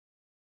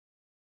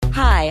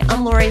Hi,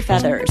 I'm Lori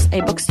Feathers,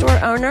 a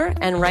bookstore owner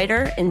and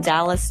writer in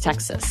Dallas,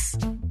 Texas.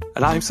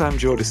 And I'm Sam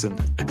Jordison,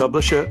 a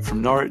publisher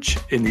from Norwich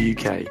in the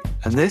UK.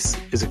 And this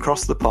is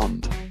Across the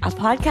Pond, a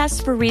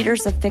podcast for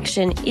readers of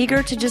fiction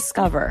eager to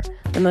discover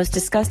the most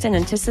discussed and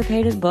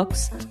anticipated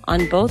books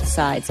on both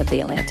sides of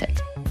the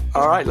Atlantic.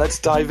 All right, let's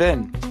dive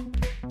in.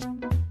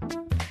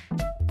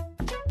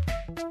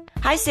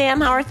 Hi,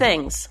 Sam. How are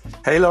things?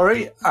 Hey,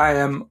 Laurie.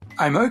 I'm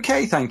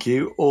okay, thank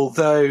you.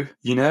 Although,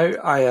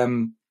 I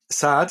am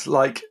sad,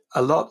 like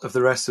a lot of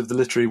the rest of the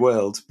literary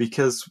world,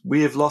 because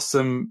we have lost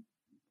some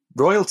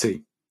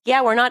royalty.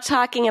 Yeah, we're not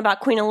talking about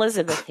Queen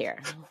Elizabeth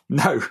here.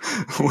 No,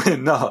 we're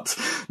not.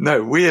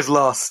 No, we have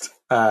lost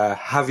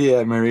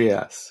Javier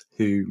Marias,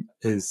 who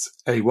is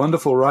a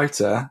wonderful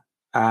writer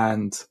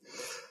and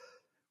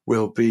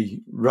will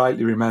be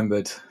rightly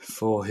remembered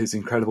for his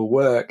incredible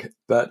work.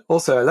 But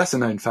also a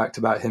lesser-known fact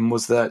about him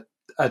was that,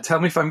 tell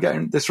me if I'm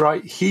getting this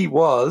right, he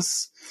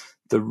was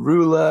the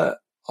ruler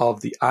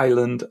of the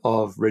island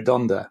of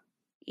Redonda.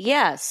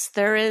 Yes,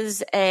 there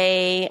is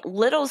a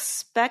little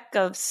speck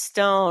of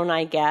stone,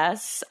 I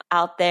guess,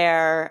 out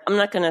there. I'm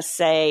not going to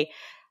say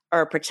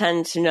or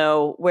pretend to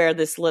know where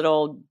this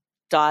little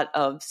dot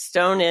of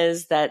stone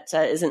is. That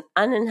is an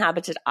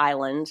uninhabited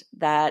island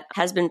that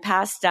has been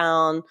passed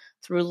down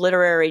through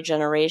literary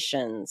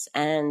generations.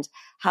 And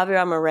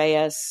Javier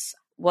Marias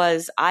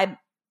was, I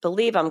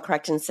believe I'm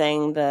correct in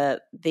saying,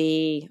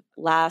 the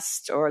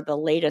last or the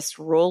latest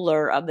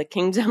ruler of the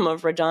Kingdom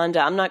of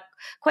Redonda. I'm not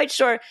quite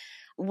sure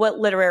what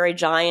literary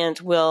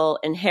giant will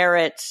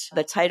inherit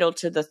the title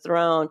to the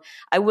throne.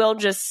 I will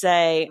just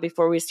say,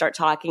 before we start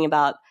talking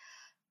about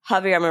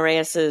Javier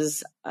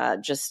Marias's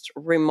just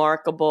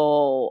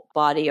remarkable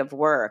body of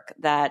work,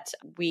 that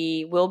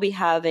we will be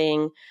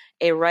having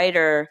a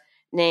writer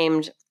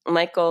named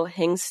Michael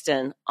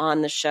Hingston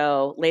on the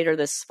show later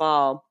this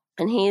fall.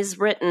 And he's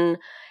written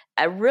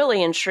a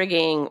really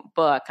intriguing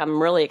book.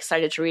 I'm really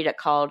excited to read it,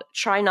 called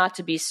Try Not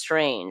to Be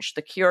Strange,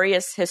 The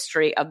Curious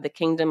History of the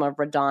Kingdom of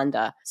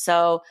Redonda.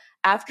 So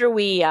after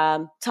we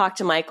talk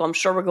to Michael, I'm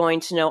sure we're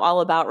going to know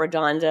all about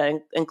Redonda,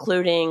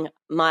 including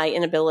my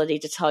inability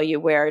to tell you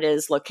where it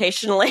is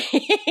locationally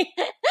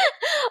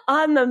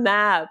on the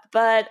map.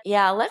 But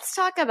yeah, let's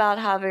talk about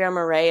Javier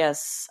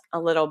Marias a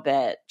little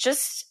bit.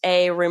 Just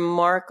a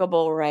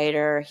remarkable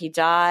writer. He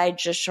died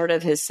just short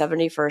of his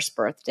 71st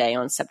birthday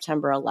on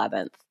September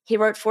 11th. He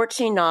wrote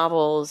 14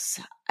 novels,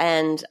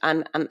 and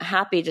I'm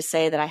happy to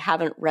say that I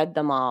haven't read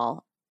them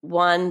all.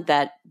 One,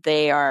 that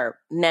they are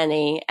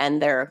many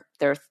and they're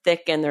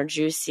thick and they're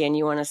juicy and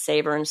you want to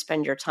savor and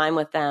spend your time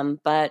with them.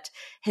 But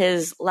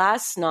his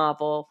last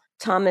novel,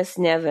 Thomas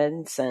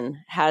Nevinson,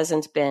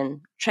 hasn't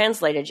been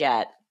translated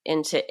yet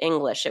into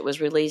English. It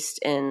was released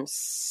in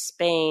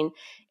Spain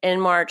in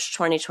March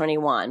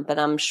 2021. But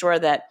I'm sure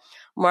that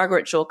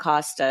Margaret Jewel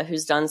Costa,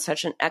 who's done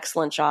such an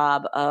excellent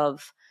job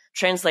of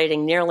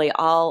translating nearly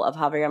all of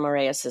Javier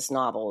Marias'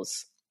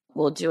 novels,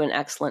 will do an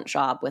excellent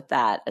job with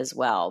that as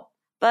well.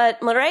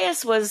 But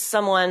Marias was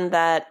someone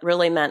that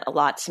really meant a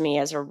lot to me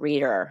as a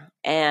reader.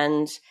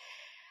 And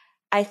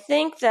I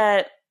think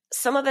that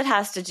some of it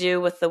has to do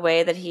with the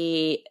way that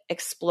he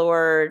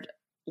explored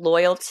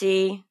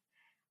loyalty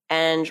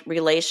and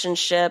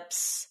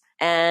relationships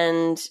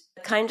and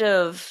kind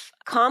of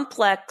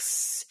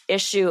complex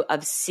issue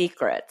of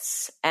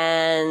secrets,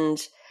 and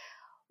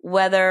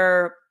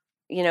whether,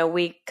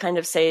 we kind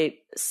of say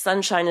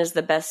sunshine is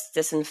the best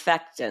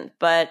disinfectant,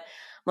 but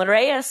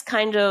Marias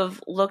kind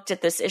of looked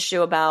at this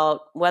issue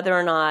about whether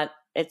or not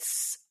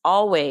it's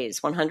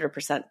always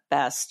 100%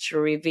 best to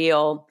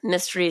reveal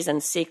mysteries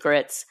and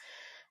secrets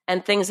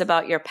and things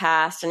about your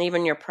past and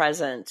even your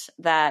present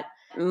that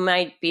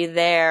might be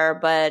there,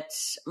 but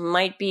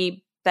might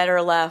be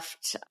better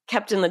left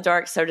kept in the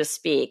dark, so to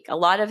speak. A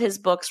lot of his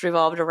books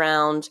revolved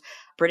around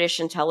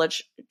British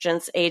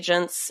intelligence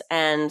agents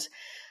and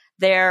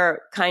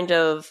their kind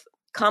of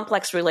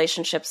complex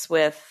relationships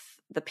with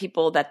the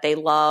people that they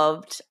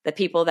loved, the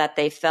people that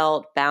they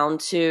felt bound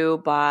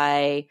to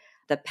by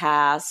the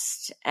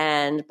past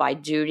and by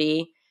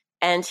duty.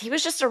 And he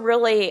was just a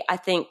really, I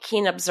think,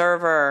 keen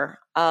observer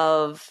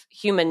of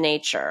human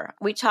nature.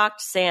 We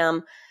talked,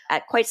 Sam,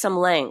 at quite some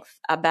length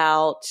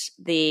about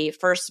the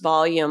first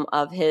volume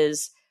of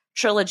his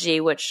trilogy,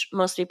 which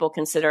most people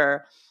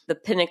consider the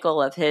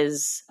pinnacle of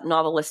his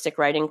novelistic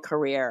writing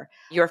career,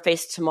 Your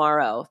Face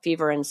Tomorrow,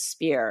 Fever and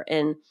Spear,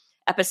 in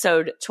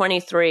episode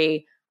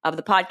 23 of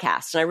the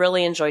podcast. And I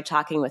really enjoyed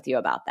talking with you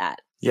about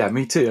that. Yeah,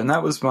 me too. And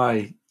that was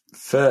my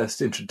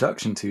first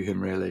introduction to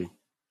him, really.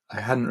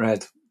 I hadn't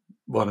read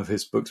one of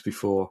his books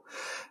before.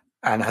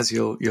 And as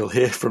you'll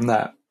hear from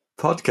that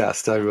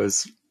podcast, I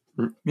was,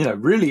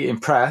 really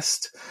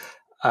impressed,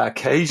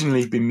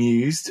 occasionally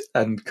bemused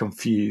and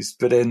confused,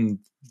 but in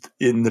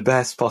the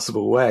best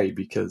possible way,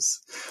 because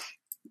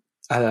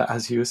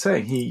as you were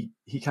saying,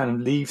 he kind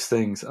of leaves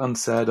things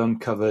unsaid,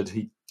 uncovered.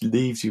 He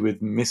leaves you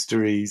with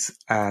mysteries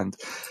and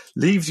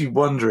leaves you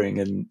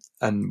wondering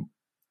and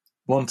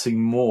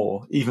wanting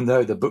more, even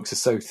though the books are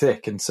so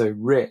thick and so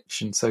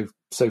rich and so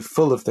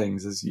full of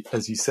things,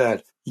 as you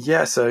said.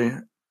 Yeah,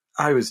 so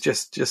I was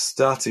just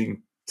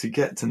starting to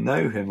get to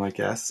know him, I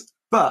guess.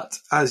 But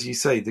as you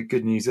say, the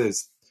good news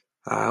is,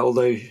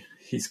 although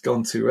he's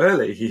gone too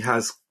early, he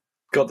has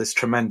got this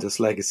tremendous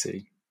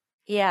legacy.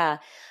 Yeah.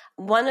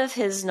 One of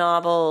his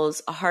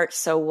novels, A Heart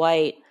So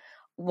White,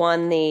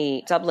 won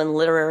the Dublin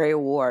Literary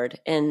Award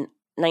in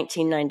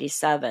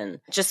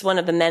 1997. Just one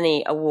of the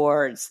many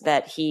awards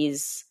that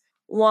he's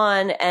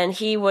won. And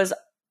he was,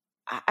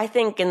 I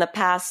think, in the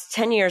past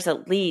 10 years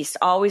at least,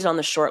 always on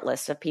the short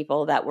list of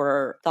people that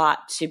were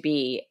thought to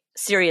be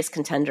serious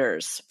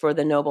contenders for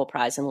the Nobel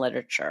Prize in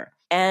Literature.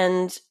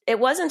 And it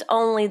wasn't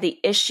only the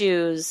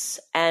issues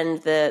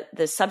and the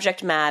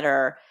subject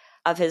matter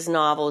of his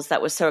novels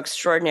that was so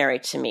extraordinary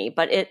to me,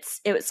 but it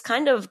was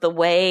kind of the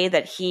way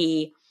that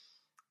he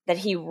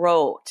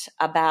wrote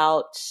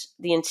about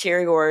the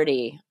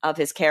interiority of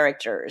his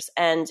characters.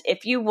 And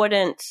if you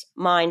wouldn't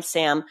mind,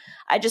 Sam,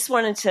 I just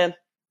wanted to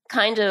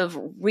kind of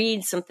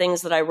read some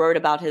things that I wrote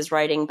about his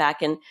writing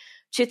back in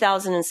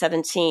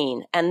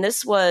 2017. And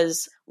this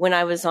was when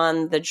I was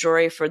on the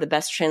jury for the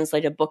Best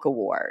Translated Book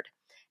Award.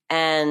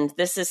 And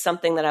this is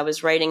something that I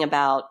was writing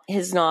about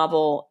his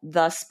novel,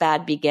 Thus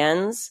Bad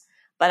Begins.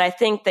 But I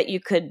think that you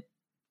could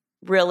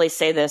really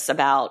say this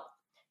about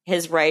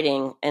his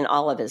writing in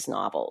all of his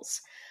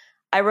novels.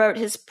 I wrote,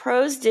 his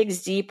prose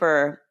digs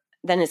deeper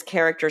than his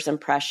characters'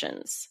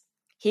 impressions.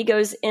 He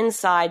goes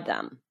inside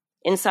them,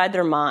 inside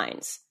their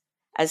minds,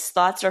 as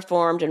thoughts are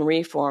formed and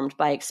reformed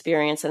by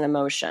experience and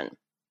emotion.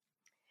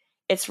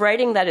 It's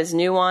writing that is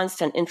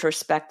nuanced and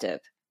introspective,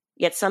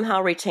 yet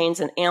somehow retains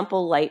an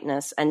ample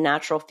lightness and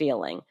natural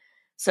feeling,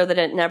 so that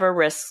it never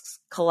risks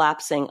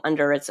collapsing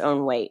under its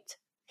own weight.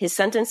 His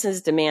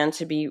sentences demand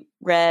to be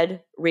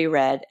read,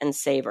 reread, and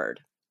savored.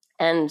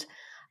 And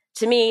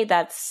to me,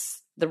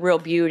 that's the real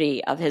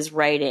beauty of his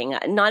writing.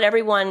 Not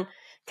everyone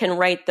can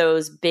write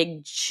those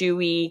big,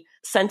 chewy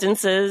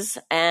sentences.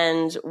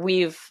 And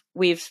we've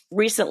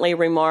recently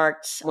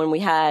remarked when we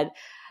had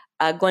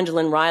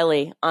Gwendolyn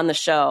Riley on the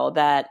show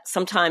that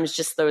sometimes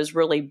just those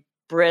really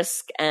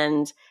brisk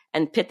and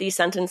pithy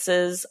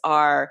sentences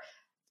are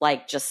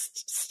like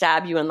just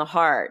stab you in the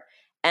heart.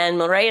 And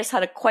Moraes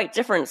had a quite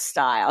different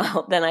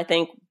style than I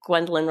think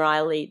Gwendolyn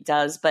Riley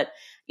does. But,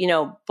 you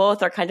know,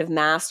 both are kind of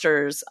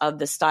masters of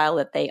the style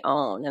that they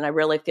own. And I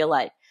really feel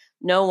like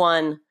no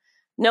one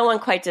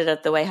quite did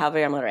it the way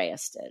Javier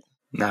Moraes did.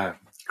 No,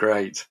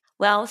 great.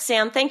 Well,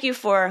 Sam, thank you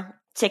for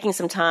taking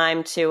some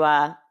time to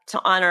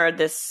honor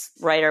this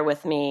writer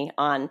with me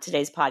on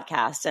today's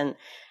podcast.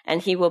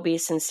 And he will be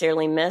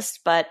sincerely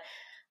missed. But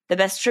the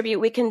best tribute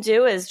we can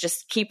do is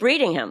just keep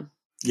reading him.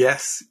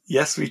 Yes,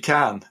 we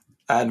can.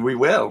 And we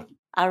will.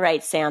 All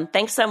right, Sam.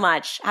 Thanks so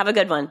much. Have a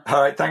good one. All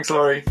right. Thanks,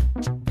 Laurie.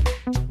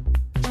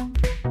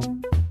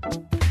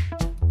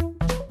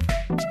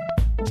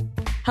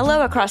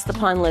 Hello, Across the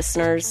Pond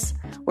listeners.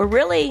 We're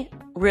really,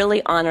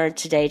 really honored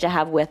today to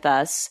have with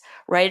us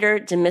writer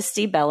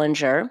Demisty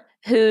Bellinger,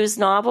 whose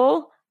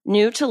novel,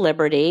 New to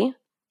Liberty,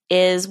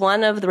 is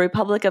one of the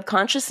Republic of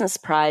Consciousness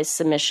Prize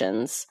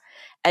submissions.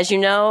 As you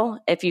know,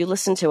 if you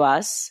listen to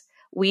us,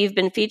 we've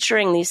been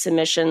featuring these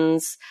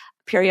submissions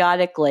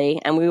periodically,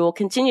 and we will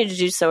continue to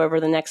do so over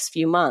the next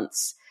few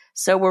months.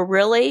 So we're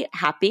really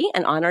happy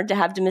and honored to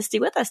have Demisty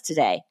with us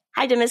today.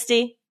 Hi,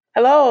 Demisty.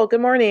 Hello, good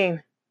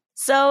morning.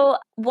 So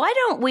why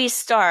don't we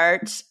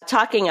start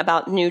talking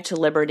about New to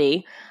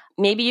Liberty?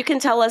 Maybe you can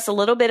tell us a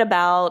little bit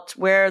about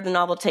where the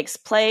novel takes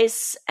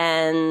place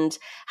and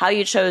how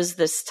you chose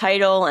this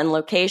title and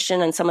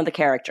location and some of the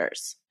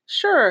characters.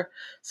 Sure.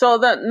 So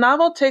the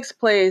novel takes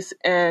place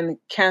in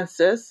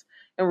Kansas,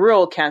 in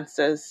rural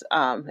Kansas,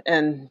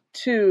 in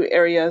two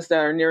areas that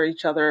are near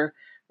each other,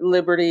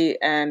 Liberty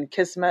and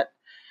Kismet.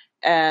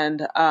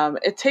 And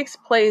it takes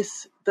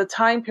place, the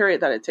time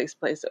period that it takes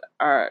place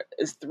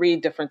is 3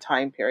 different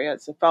time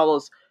periods. It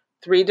follows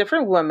 3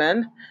 different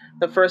women.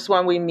 The first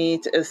one we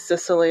meet is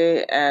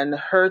Cicely, and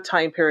her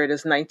time period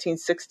is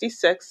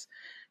 1966.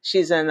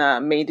 She's in a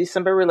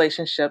May-December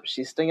relationship.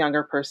 She's the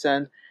younger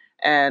person.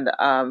 And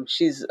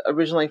she's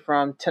originally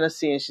from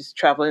Tennessee, and she's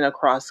traveling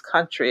across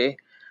country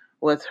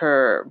with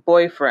her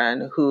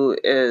boyfriend, who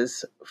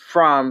is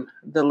from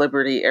the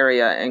Liberty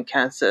area in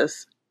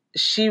Kansas.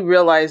 She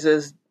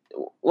realizes,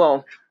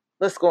 well,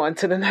 let's go on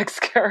to the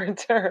next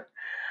character.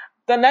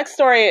 The next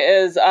story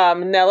is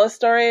Nella's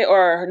story,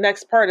 or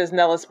next part is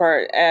Nella's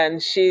part,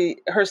 and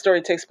her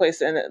story takes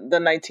place in the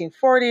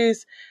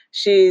 1940s.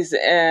 She's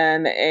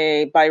in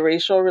a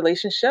biracial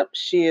relationship.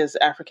 She is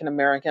African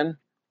American.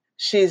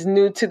 She's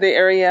new to the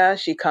area.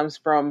 She comes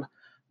from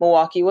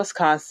Milwaukee,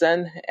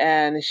 Wisconsin,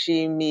 and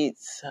she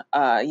meets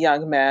a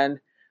young man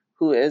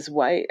who is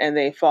white, and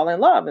they fall in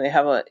love, and they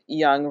have a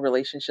young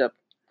relationship.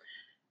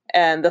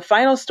 And the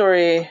final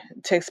story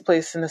takes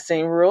place in the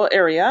same rural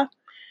area,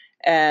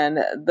 and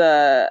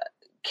the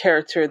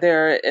character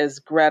there is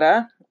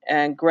Greta,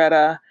 and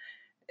Greta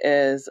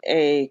is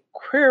a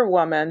queer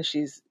woman.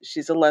 She's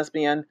a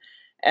lesbian,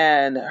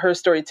 and her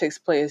story takes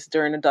place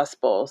during the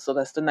Dust Bowl, so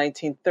that's the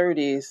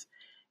 1930s,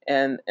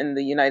 and in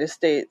the United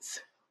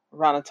States,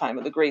 around the time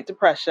of the Great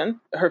Depression.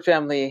 Her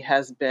family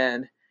has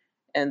been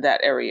in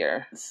that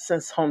area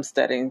since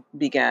homesteading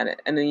began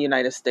in the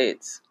United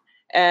States.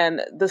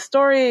 And the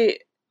story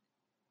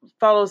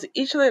follows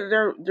each of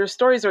their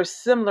stories are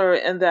similar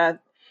in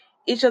that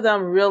each of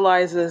them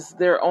realizes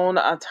their own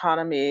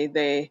autonomy.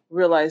 They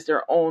realize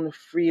their own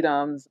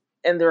freedoms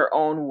in their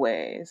own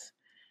ways.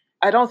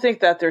 I don't think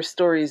that their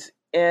stories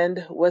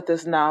end with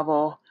this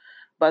novel,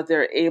 but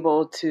they're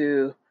able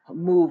to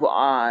move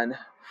on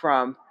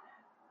from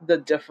the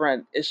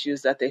different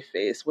issues that they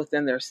face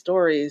within their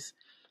stories.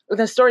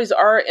 The stories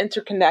are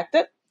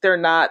interconnected. They're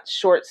not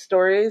short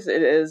stories.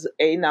 It is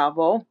a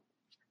novel.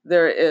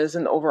 There is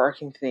an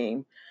overarching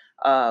theme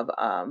of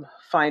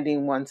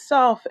finding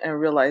oneself and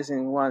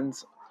realizing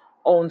one's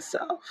own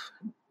self,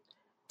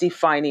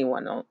 defining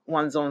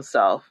one's own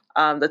self.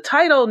 The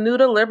title, New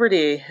to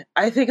Liberty,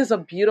 I think is a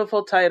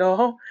beautiful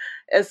title.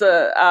 It's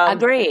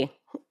Agree.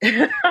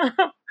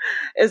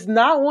 It's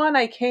not one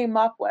I came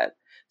up with.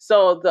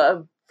 So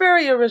the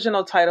very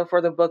original title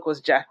for the book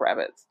was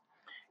Jackrabbits.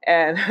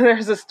 And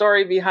there's a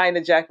story behind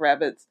the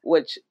Jackrabbits,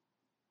 which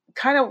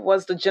kind of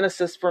was the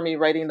genesis for me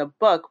writing the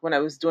book. When I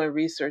was doing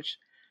research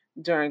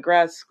during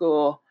grad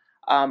school,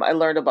 I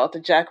learned about the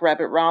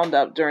Jackrabbit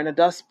Roundup during the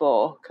Dust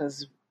Bowl,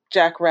 because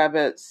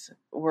jackrabbits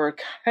were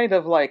kind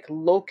of like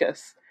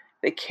locusts.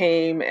 They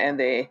came and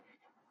they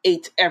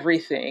ate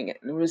everything.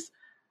 There was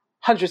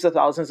hundreds of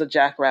thousands of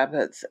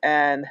jackrabbits,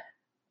 and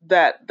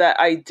that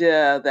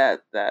idea,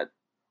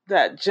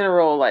 that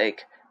general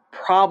like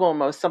problem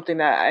was something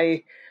that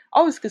I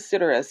always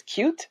consider as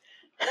cute,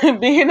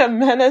 being a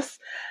menace,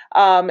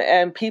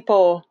 and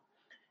people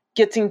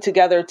getting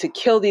together to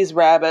kill these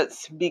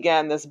rabbits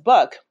began this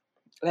book.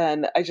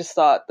 And I just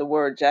thought the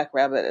word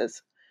jackrabbit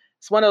it's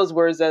one of those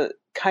words that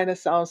kind of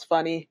sounds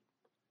funny.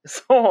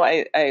 So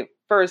I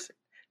first,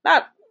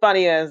 not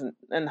funny as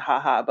in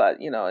haha, but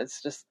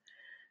it's just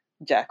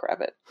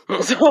Jackrabbit.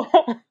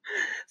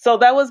 So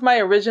that was my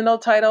original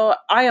title.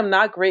 I am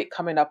not great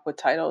coming up with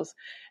titles.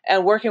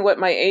 And working with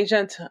my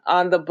agent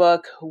on the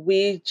book,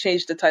 we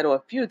changed the title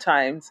a few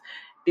times.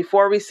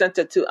 Before we sent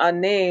it to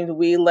Unnamed,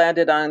 we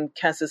landed on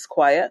Kansas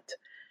Quiet.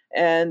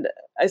 And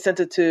I sent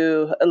it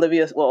to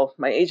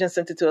my agent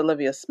sent it to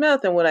Olivia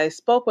Smith. And when I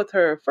spoke with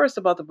her first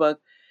about the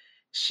book,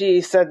 she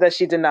said that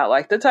she did not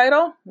like the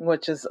title,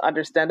 which is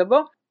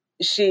understandable.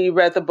 She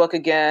read the book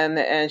again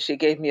and she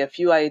gave me a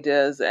few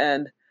ideas.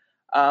 And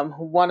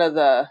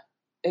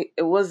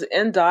it was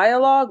in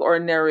dialogue or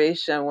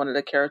narration. One of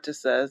the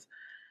characters says,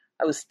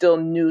 I was still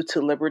new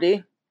to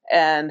liberty.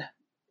 And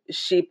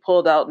she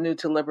pulled out New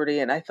to Liberty.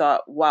 And I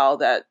thought, wow,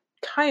 that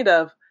kind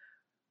of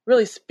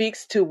really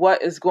speaks to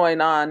what is going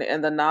on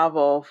in the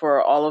novel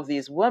for all of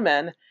these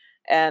women.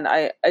 And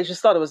I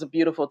just thought it was a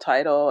beautiful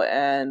title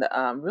and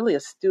really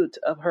astute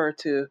of her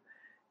to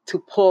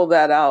pull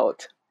that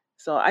out.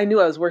 So I knew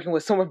I was working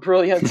with someone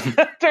brilliant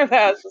after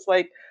that. It's just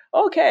like,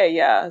 okay,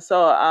 yeah.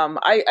 So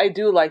I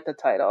do like the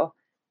title.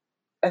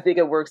 I think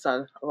it works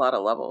on a lot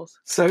of levels.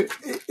 So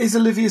is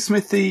Olivia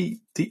Smith the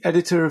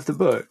editor of the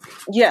book?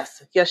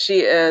 Yes, she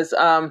is.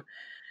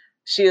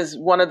 She is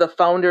one of the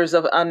founders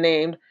of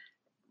Unnamed,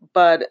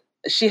 but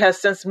she has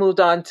since moved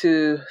on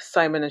to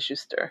Simon &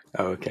 Schuster.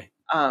 Oh, okay.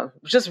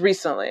 Just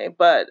recently.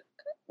 But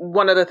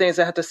one of the things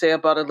I have to say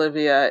about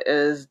Olivia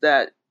is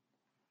that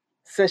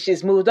since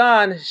she's moved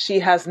on, she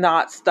has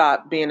not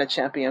stopped being a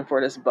champion for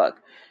this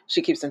book.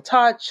 She keeps in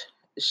touch.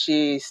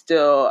 She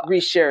still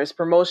reshares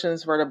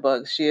promotions for the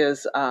book. She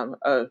is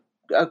a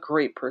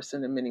great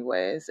person in many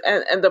ways.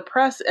 And the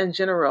press in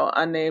general,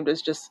 Unnamed,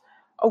 is just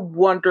a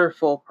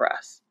wonderful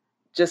press.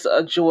 Just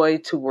a joy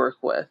to work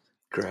with.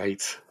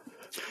 Great.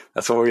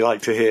 That's what we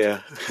like to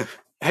hear.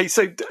 Hey,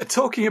 so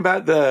talking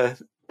about the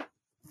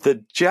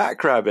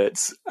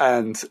jackrabbits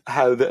and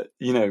how that,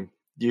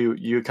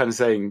 you're kind of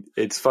saying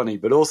it's funny,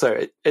 but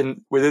also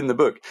within the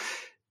book,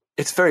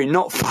 it's very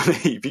not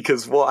funny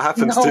because what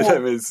happens to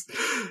them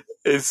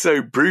is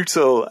so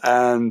brutal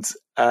and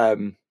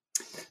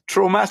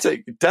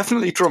traumatic.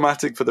 Definitely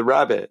traumatic for the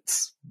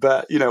rabbits,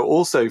 but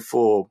also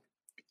for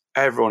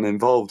everyone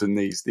involved in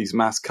these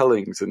mass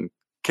cullings and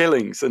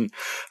killings. And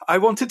I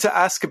wanted to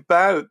ask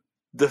about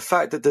the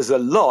fact that there's a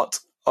lot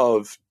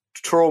of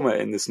trauma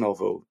in this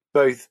novel,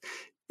 both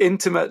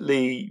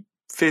intimately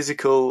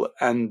physical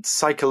and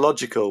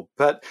psychological,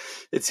 but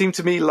it seemed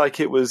to me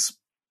like it was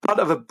part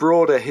of a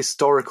broader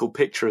historical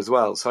picture as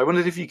well. So I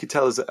wondered if you could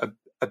tell us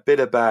a bit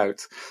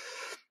about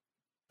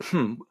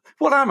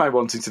what am I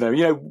wanting to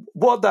know?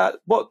 What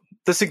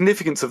the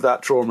significance of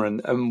that trauma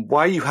and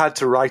why you had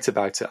to write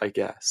about it, I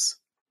guess.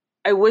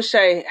 I wish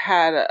I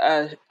had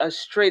a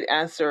straight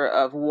answer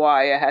of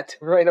why I had to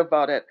write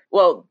about it.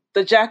 Well,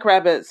 the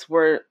jackrabbits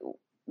were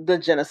the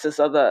genesis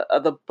of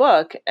the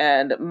book,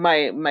 and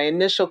my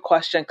initial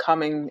question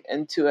coming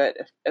into it,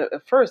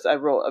 at first I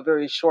wrote a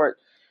very short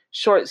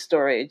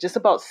story just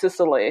about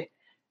Cicely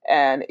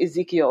and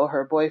Ezekiel,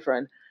 her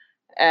boyfriend,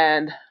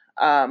 and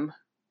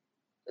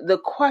the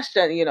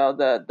question,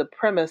 the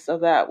premise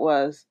of that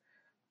was,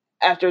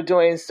 after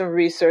doing some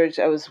research,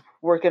 I was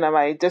working on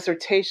my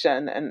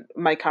dissertation and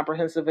my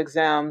comprehensive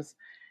exams,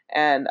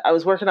 and I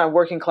was working on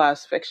working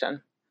class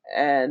fiction.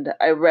 And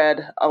I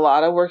read a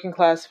lot of working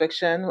class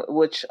fiction,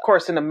 which, of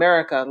course, in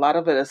America, a lot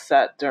of it is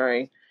set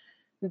during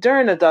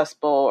the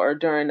Dust Bowl or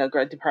during the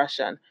Great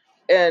Depression.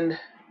 And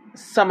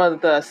some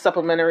of the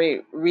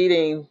supplementary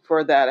reading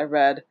for that, I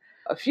read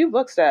a few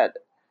books that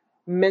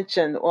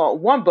mentioned, well,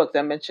 one book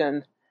that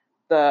mentioned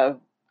the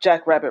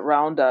jackrabbit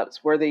roundups,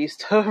 where they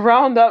used to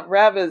round up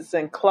rabbits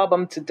and club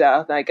them to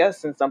death. I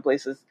guess in some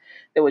places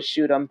they would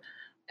shoot them.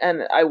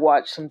 And I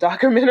watched some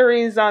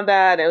documentaries on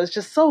that. And it was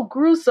just so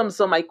gruesome.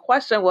 So my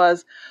question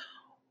was,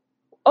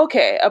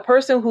 okay, a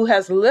person who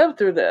has lived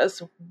through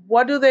this,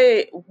 what are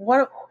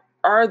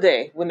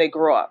they when they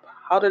grow up?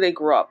 How do they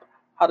grow up?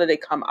 How do they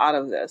come out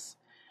of this?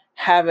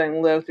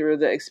 Having lived through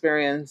the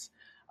experience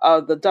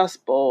of the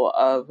Dust Bowl,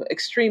 of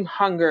extreme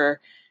hunger,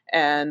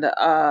 and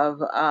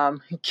of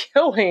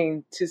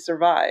killing to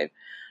survive.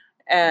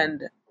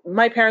 And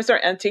my parents are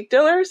antique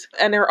dealers,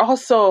 and they're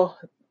also,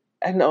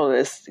 I know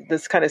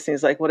this kind of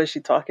seems like, what is she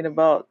talking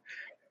about?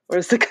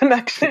 Where's the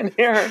connection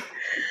here?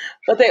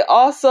 But they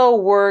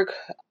also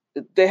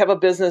they have a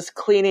business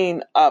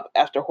cleaning up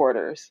after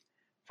hoarders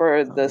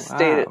for the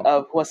state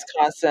of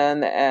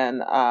Wisconsin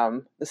and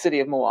the city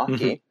of Milwaukee.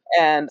 Mm-hmm.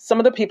 And some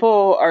of the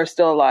people are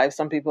still alive.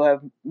 Some people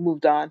have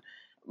moved on.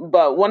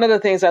 But one of the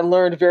things I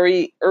learned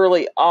very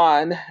early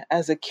on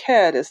as a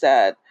kid is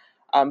that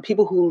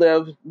people who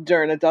lived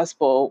during the Dust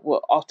Bowl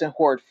will often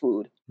hoard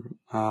food,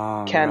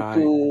 canned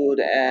food,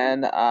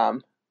 and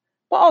but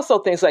also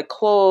things like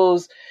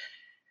clothes.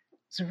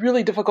 It's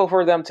really difficult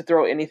for them to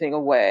throw anything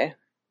away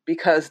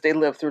because they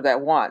lived through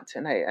that want.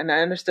 And I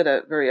understood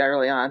it very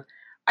early on.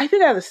 I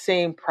think I have the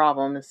same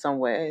problem in some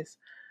ways,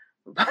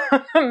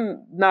 but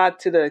not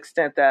to the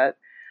extent that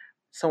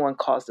someone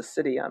caused a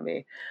city on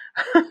me.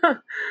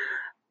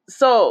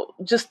 So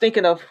just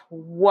thinking of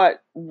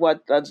what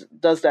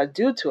does that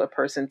do to a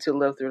person to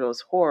live through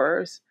those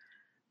horrors.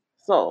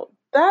 So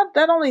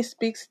that only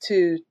speaks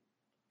to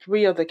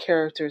 3 of the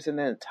characters in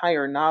the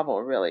entire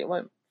novel, really.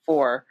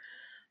 4.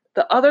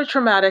 The other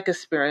traumatic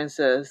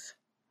experiences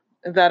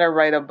that I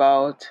write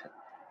about,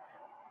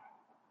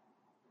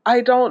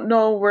 I don't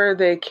know where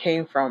they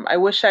came from. I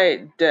wish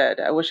I did.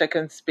 I wish I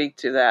could speak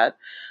to that.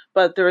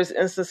 But there is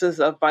instances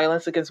of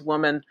violence against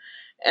women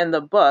in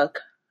the book,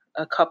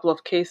 a couple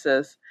of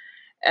cases.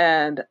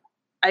 And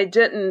I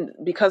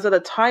didn't, because of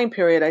the time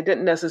period, I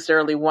didn't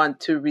necessarily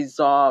want to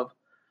resolve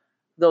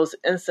those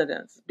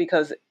incidents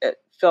because it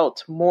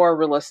felt more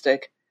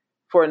realistic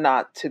for it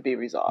not to be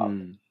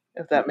resolved,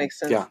 if that makes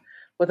sense,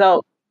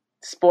 without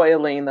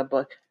spoiling the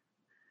book,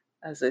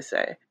 as they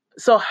say.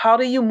 So how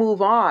do you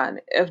move on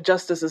if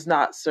justice is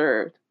not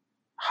served?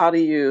 How do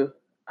you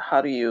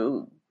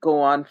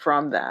go on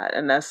from that?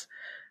 And that's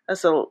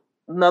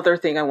another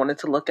thing I wanted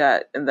to look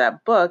at in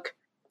that book.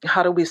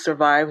 How do we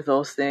survive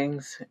those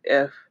things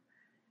if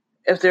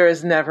there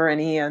is never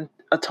any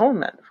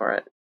atonement for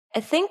it?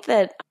 I think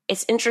that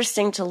it's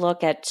interesting to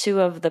look at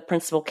 2 of the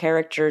principal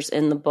characters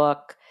in the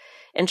book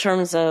in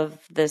terms of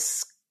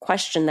this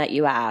question that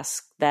you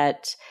ask,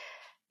 that,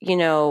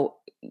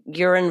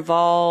 you're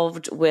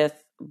involved with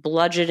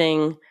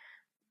bludgeoning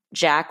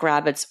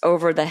jackrabbits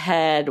over the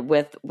head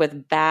with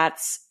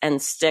bats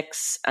and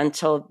sticks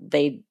until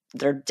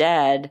they're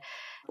dead,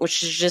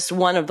 which is just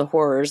one of the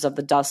horrors of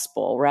the Dust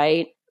Bowl,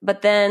 right?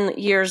 But then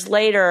years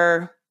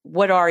later,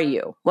 what are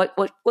you? What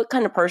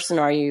kind of person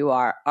are you,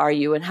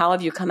 and how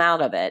have you come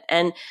out of it?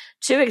 And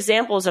 2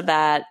 examples of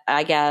that,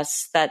 I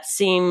guess, that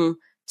seem,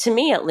 to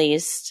me at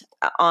least,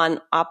 on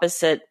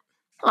opposite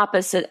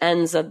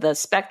ends of the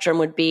spectrum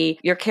would be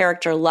your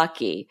character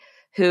Lucky,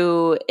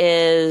 who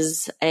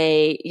is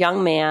a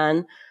young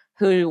man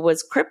who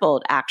was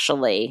crippled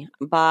actually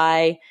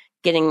by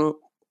getting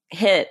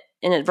hit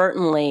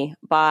inadvertently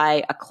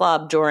by a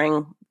club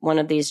during one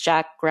of these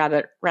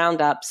jackrabbit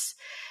roundups,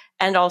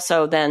 and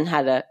also then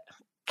had a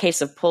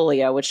case of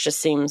polio, which just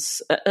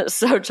seems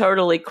so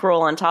totally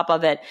cruel on top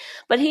of it.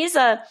 But he's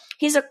a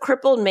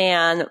crippled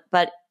man,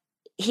 but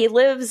he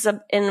lives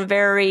in a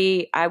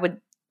very, I would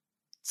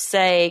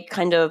say,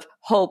 kind of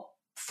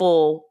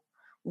hopeful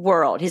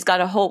world. He's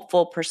got a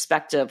hopeful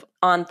perspective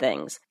on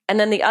things. And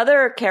then the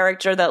other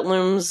character that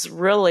looms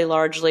really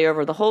largely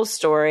over the whole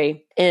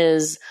story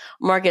is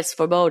Margit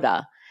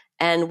Svoboda.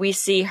 And we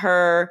see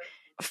her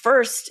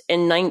first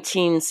in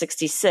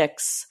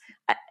 1966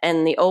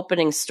 in the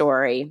opening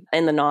story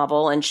in the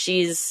novel. And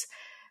she's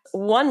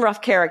one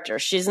rough character.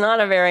 She's not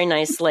a very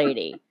nice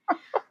lady.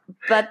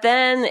 But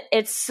then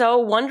it's so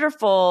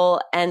wonderful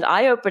and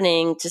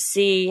eye-opening to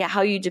see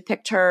how you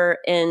depict her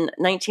in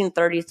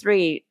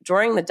 1933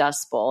 during the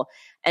Dust Bowl.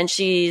 And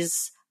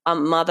she's a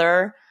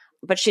mother,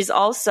 but she's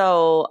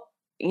also,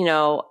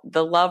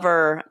 the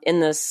lover in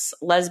this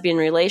lesbian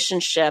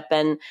relationship,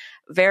 and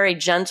very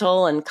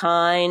gentle and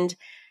kind.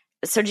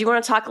 So do you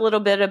want to talk a little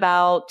bit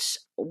about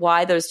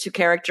why those 2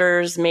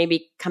 characters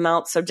maybe come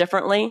out so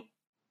differently?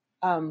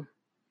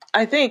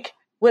 I think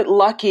with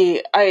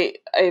Lucky,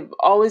 I've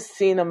always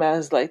seen him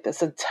as like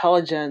this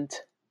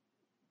intelligent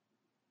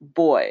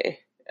boy.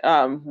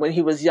 When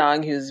he was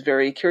young, he was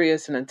very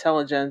curious and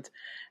intelligent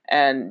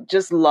and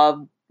just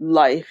loved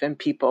life and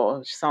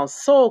people. It sounds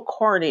so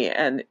corny,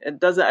 and it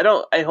doesn't.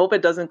 I hope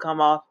it doesn't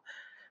come off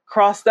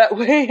cross that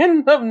way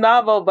in the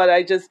novel. But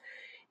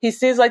he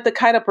seems like the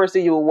kind of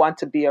person you would want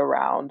to be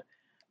around.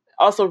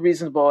 Also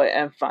reasonable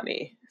and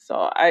funny. So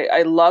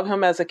I love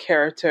him as a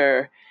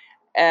character,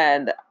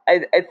 and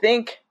I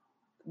think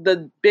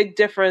the big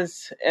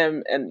difference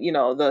and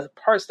the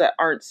parts that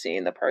aren't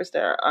seen, the parts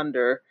that are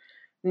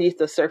underneath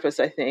the surface,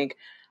 I think,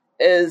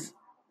 is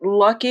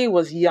Lucky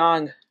was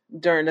young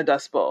during the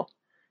Dust Bowl.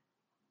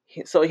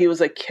 So he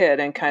was a kid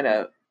and kind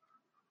of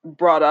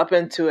brought up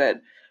into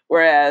it,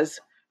 whereas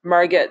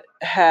Margaret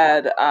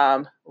had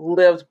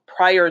lived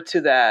prior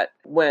to that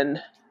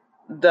when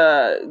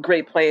the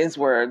Great Plains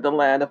were the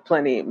land of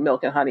plenty,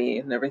 milk and honey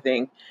and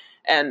everything,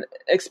 and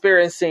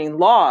experiencing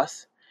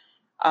loss.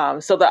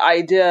 So the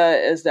idea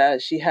is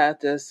that she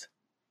had this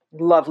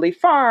lovely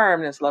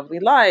farm, this lovely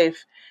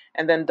life,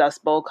 and then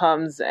Dust Bowl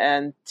comes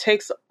and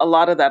takes a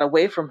lot of that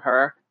away from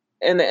her.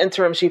 In the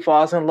interim, she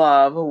falls in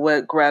love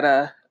with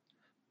Greta,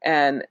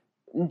 and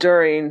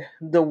during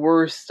the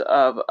worst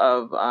of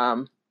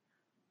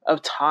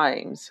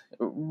times,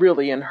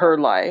 really, in her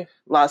life,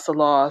 lots of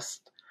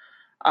loss,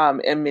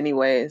 in many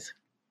ways.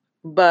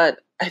 But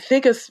I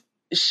think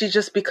she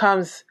just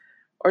becomes,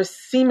 or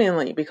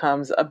seemingly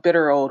becomes, a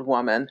bitter old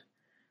woman,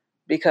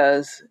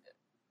 because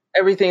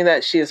everything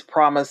that she has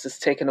promised is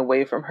taken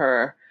away from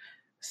her.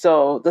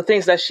 So the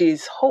things that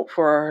she's hoped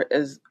for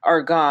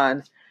are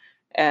gone.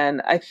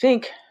 And I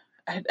think,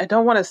 I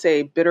don't want to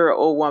say bitter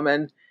old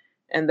woman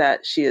and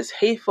that she is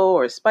hateful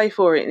or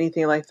spiteful or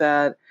anything like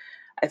that.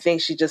 I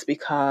think she just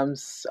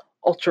becomes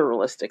ultra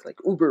realistic, like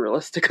uber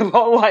realistic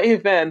about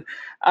life, and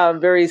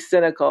very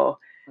cynical.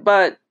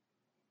 But,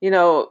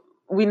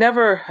 we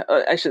never,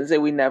 I shouldn't say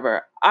we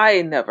never,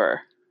 I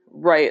never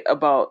write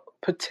about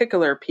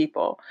particular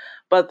people,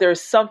 but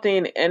there's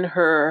something in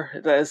her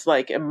that is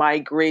like in my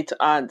great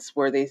aunts,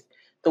 where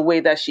the way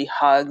that she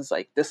hugs,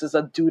 like, this is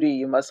a duty,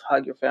 you must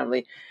hug your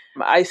family.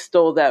 I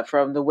stole that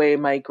from the way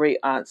my great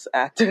aunts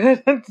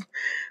acted.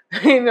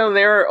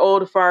 They're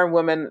old farm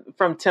women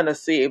from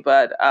Tennessee,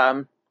 but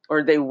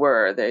or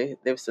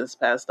they've since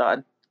passed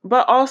on.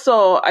 But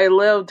also, I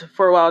lived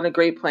for a while in the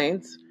Great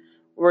Plains,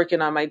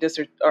 working on my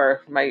district,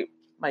 or my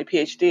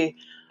PhD,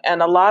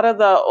 and a lot of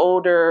the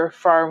older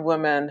farm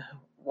women,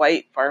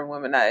 white farm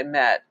women I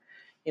met,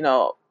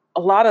 a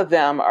lot of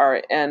them are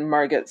in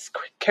Margaret's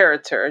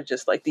character,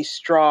 just like these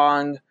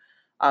strong,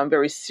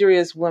 very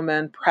serious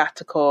women,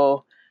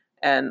 practical,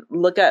 and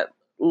look at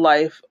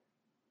life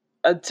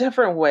a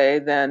different way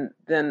than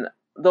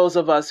those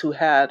of us who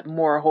had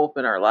more hope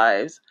in our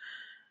lives.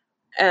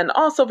 And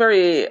also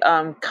very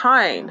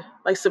kind,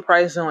 like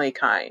surprisingly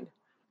kind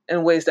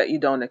in ways that you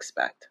don't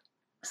expect.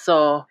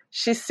 So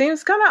she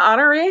seems kind of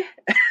honorary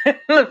in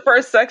the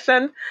first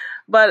section,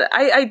 but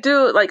I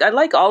do I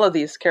like all of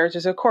these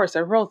characters. Of course,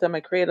 I wrote them,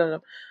 I created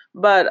them,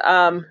 but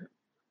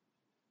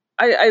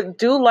I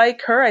do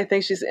like her. I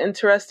think she's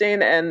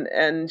interesting,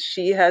 and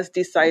she has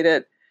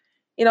decided,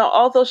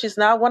 although she's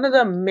not one of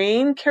the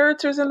main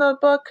characters in the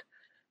book,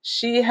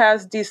 she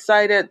has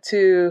decided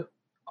to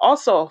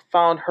also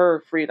found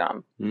her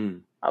freedom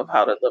of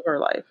how to live her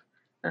life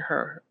and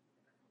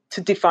to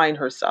define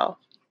herself.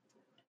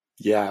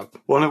 Yeah,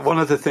 one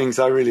of the things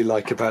I really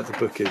like about the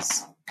book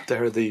is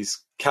there are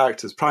these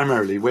characters,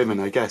 primarily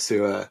women, I guess,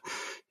 who are,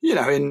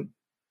 in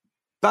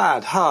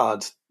bad,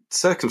 hard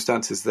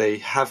circumstances they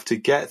have to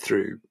get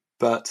through,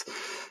 but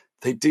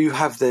they do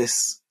have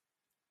this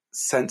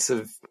sense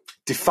of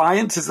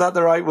defiance. Is that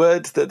the right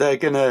word? That they're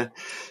gonna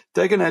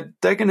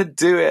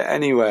do it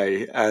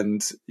anyway,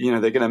 and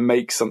they're gonna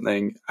make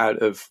something out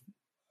of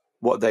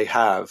what they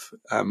have,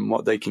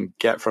 what they can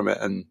get from it,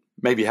 and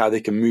maybe how they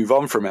can move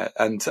on from it.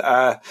 And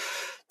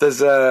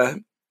there's a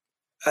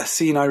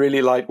scene I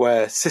really like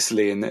where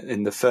Cicely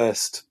in the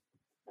first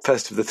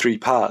of the three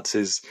parts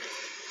is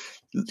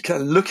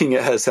kind of looking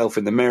at herself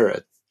in the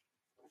mirror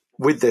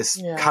with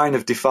this kind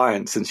of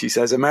defiance, and she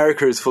says,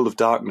 "America is full of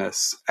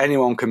darkness.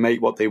 Anyone can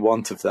make what they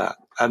want of that."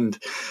 And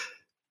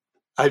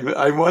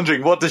I'm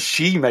wondering, what does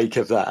she make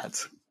of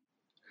that?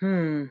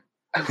 I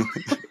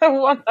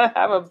want to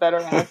have a better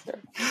answer.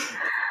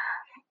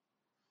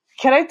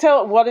 Can I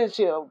tell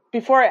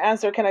before I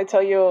answer, can I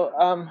tell you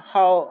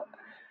how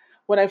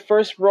when I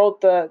first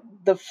wrote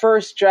the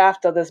first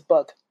draft of this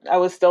book, I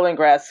was still in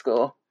grad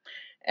school,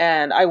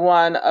 and I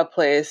won a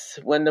place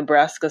when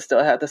Nebraska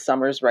still had the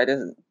Summers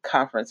Writing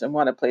Conference, and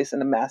won a place in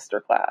the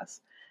master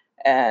class.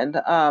 And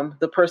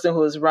the person who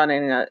was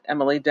running it,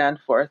 Emily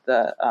Danforth,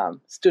 the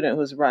student who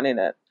was running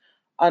it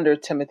under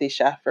Timothy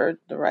Shafford,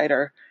 the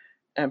writer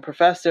and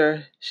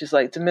professor, she's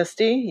like,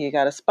 "Misty, you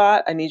got a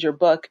spot? I need your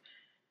book."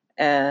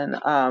 And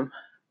I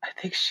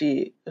think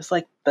it was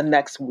like the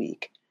next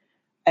week,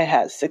 I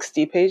had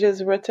 60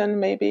 pages written,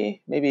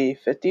 maybe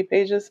 50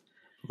 pages.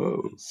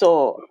 Whoa.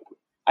 So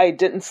I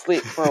didn't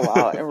sleep for a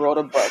while and wrote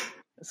a book.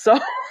 So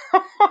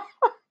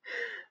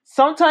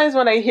sometimes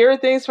when I hear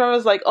things from it,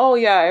 it's like, oh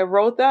yeah, I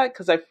wrote that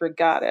because I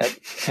forgot it.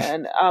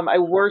 And I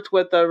worked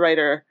with the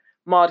writer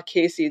Maud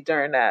Casey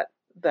during that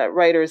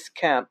writer's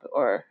camp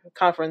or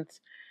conference.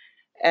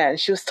 And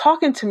she was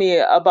talking to me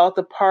about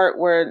the part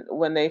where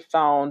when they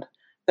found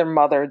their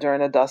mother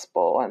during the Dust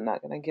Bowl. I'm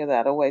not going to give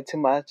that away too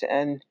much.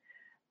 And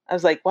I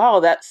was like, wow,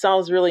 that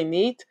sounds really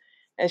neat.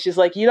 And she's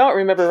like, you don't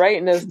remember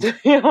writing this, do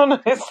you?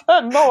 And I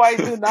said, no, I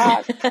do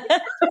not.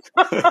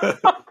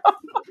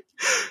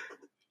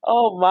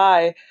 Oh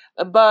my.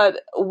 But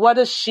what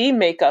does she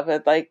make of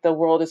it? Like, the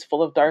world is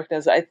full of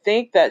darkness. I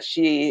think that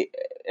she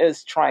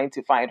is trying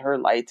to find her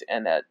light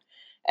in it.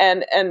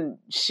 And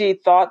she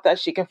thought that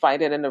she can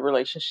find it in the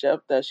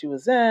relationship that she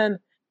was in.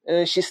 And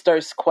then she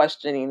starts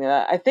questioning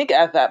that. I think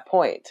at that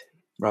point.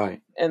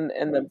 Right. In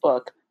the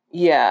book.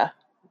 Yeah.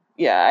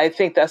 Yeah. I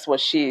think that's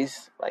what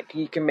she's like.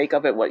 You can make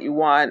of it what you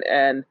want.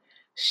 And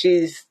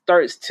she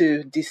starts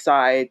to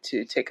decide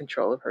to take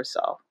control of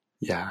herself.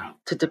 Yeah.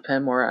 To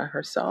depend more on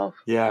herself.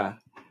 Yeah.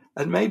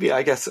 And maybe,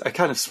 I guess, I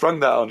kind of sprung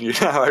that on you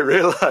now, I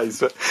realise,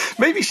 but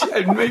maybe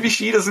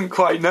she doesn't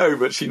quite know,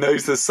 but she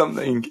knows there's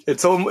something,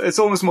 it's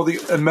almost more the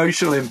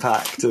emotional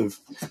impact of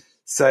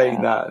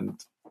saying that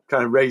and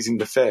kind of raising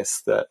the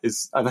fist that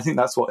is, and I think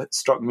that's what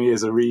struck me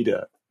as a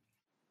reader.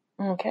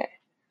 Okay.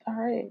 All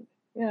right.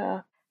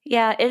 Yeah.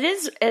 Yeah, it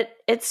is.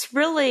 It's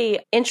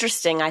really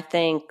interesting, I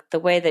think, the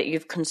way that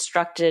you've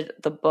constructed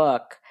the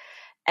book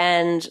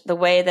and the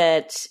way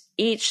that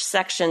each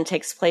section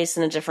takes place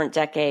in a different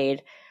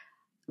decade,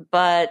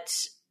 but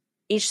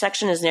each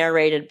section is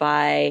narrated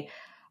by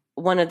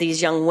one of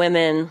these young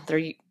women.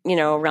 They're,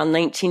 around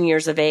 19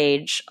 years of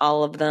age,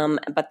 all of them,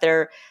 but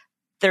they're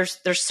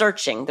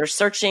searching. They're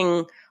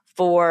searching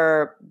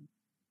for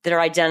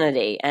their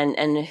identity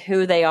and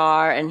who they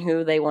are and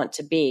who they want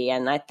to be.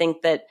 And I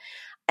think that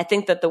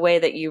the way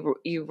that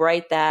you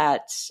write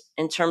that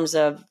in terms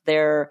of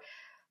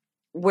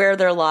where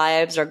their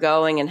lives are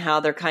going and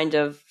how they're kind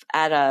of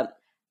at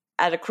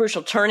a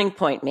crucial turning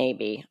point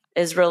maybe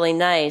is really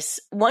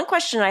nice. One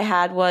question I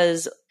had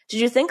was,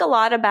 did you think a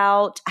lot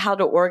about how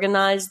to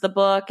organize the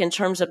book in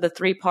terms of the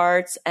 3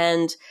 parts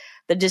and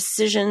the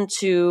decision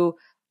to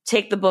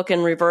take the book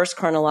in reverse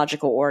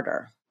chronological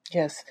order?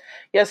 Yes,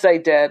 I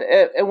did.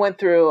 It went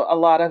through a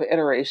lot of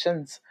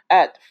iterations.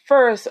 At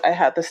first, I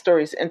had the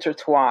stories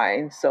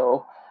intertwined,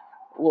 so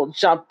we'll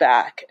jump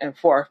back and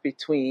forth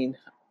between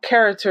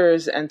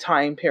characters and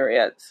time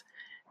periods.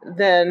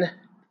 Then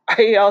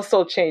I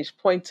also changed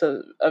points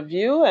of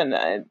view,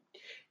 and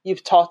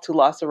you've talked to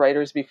lots of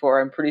writers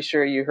before. I'm pretty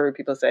sure you heard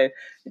people say,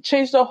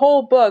 change the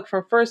whole book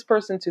from first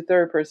person to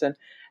third person.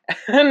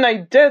 And I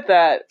did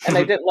that, and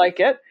I didn't like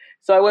it,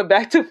 so I went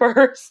back to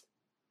first.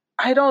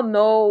 I don't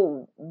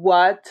know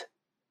what,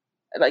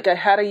 like I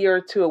had a year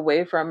or two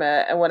away from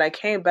it. And when I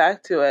came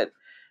back to it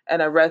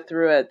and I read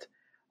through it,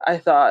 I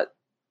thought,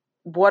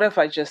 what if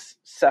I just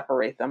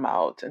separate them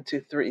out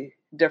into 3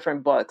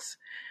 different books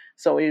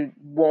so we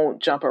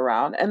won't jump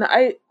around? And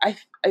I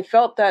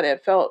felt that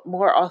it felt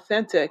more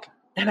authentic.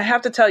 And I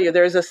have to tell you,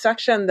 there's a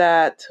section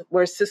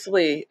where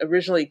Cicely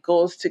originally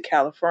goes to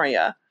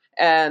California,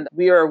 and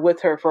we are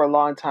with her for a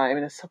long time.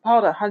 And it's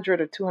about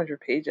 100 or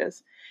 200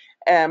 pages.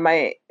 And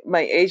my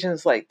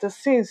agent's like, this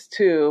seems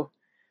too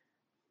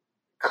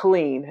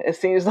clean. It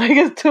seems like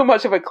it's too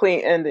much of a clean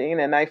ending.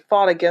 And I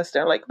fought against it.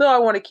 I'm like, no, I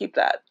want to keep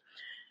that.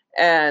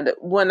 And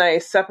when I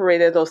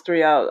separated those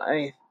 3 out,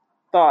 I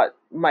thought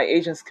my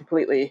agent's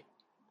completely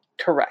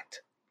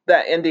correct.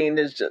 That ending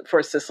is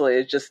for Cicely,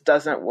 it just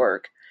doesn't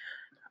work.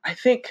 I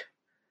think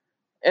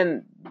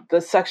in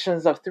the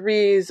sections of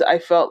 3s, I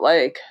felt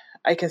like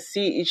I can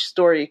see each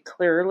story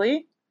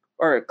clearly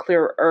or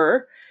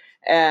clearer.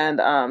 And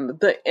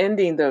the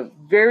ending, the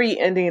very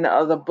ending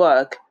of the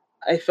book,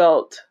 I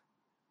felt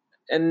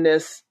in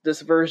this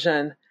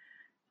version,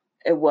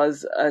 it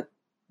was a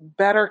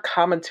better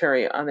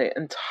commentary on the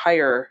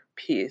entire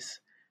piece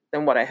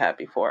than what I had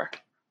before.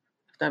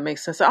 If that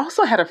makes sense. I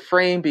also had a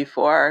frame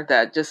before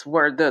that just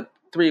where the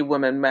 3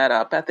 women met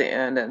up at the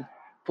end, and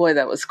boy,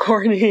 that was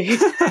corny.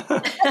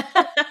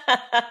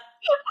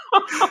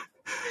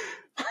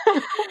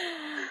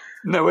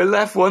 No, we're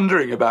left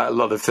wondering about a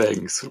lot of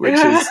things, which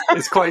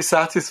is quite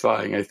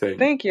satisfying, I think.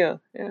 Thank you.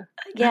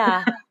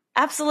 Yeah,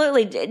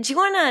 absolutely. Can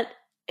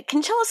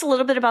you tell us a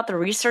little bit about the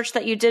research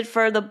that you did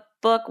for the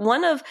book?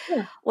 One of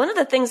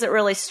the things that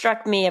really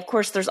struck me, of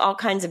course, there's all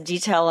kinds of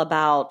detail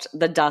about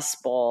the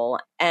Dust Bowl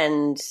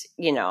and,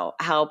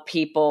 how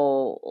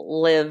people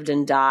lived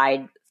and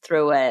died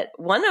through it.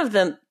 One of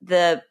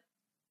the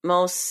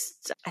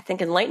most, I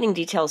think, enlightening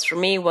details for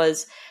me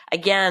was,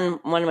 again,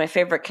 one of my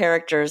favorite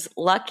characters,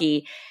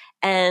 Lucky,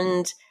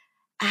 and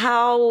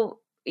how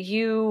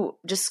you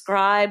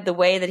describe the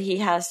way that he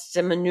has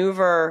to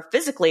maneuver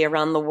physically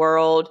around the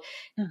world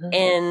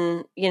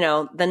in,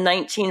 the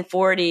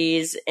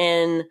 1940s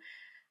in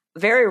a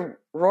very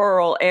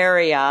rural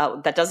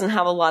area that doesn't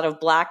have a lot of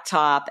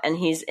blacktop, and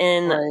he's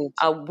in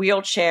a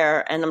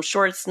wheelchair, and I'm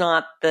sure it's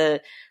not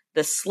the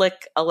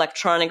slick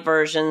electronic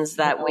versions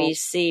that we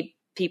see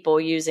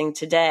people using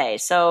today.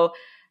 So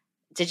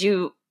did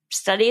you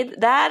study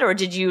that, or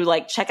did you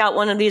check out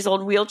one of these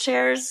old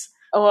wheelchairs?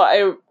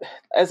 Well,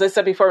 as I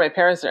said before, my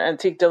parents are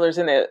antique dealers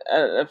in it.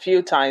 A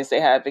few times they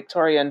had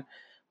Victorian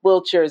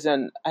wheelchairs,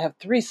 and I have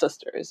 3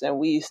 sisters, and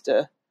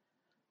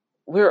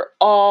we're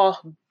all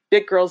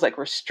big girls, like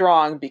we're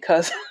strong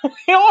because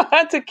we all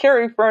had to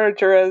carry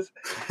furniture as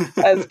kids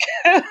and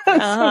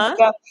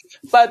stuff.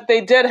 But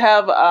they did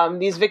have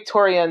these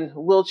Victorian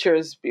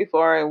wheelchairs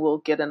before, and we'll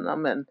get in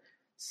them and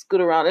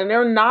scoot around. And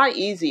they're not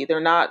easy. They're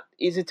not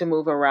easy to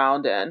move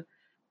around in.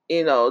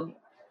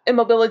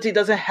 Immobility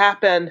doesn't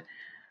happen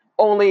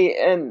only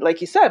in, like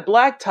you said,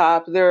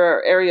 blacktop. There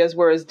are areas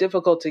where it's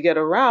difficult to get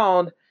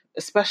around,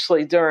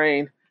 especially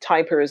during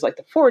time periods like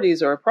the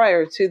 40s or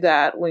prior to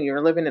that, when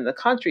you're living in the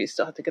country, you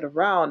still have to get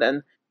around.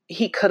 And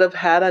he could have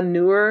had a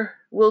newer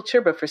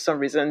wheelchair, but for some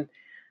reason,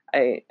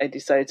 I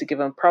decided to give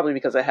him, probably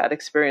because I had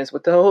experience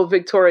with the old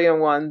Victorian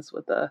ones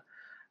with the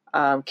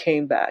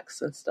cane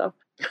backs and stuff.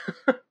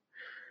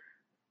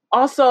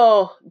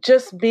 Also,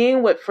 just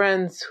being with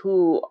friends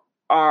who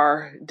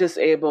are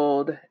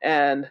disabled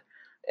and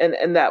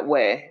in that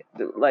way,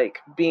 like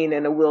being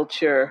in a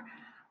wheelchair,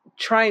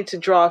 trying to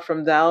draw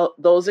from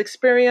those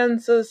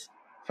experiences.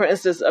 For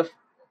instance, of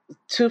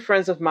 2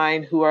 friends of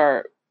mine who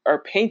are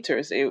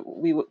painters,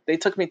 they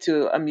took me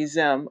to a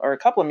museum, or a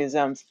couple of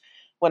museums,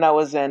 when I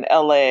was in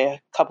LA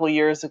a couple of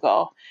years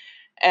ago.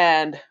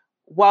 And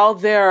while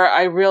there,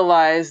 I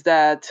realized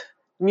that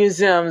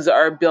museums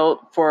are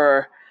built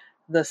for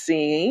the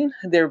seeing.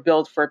 They're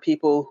built for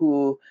people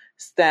who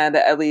stand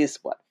at least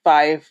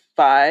 5'5"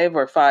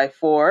 or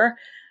 5'4".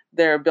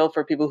 They're built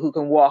for people who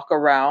can walk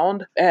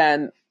around.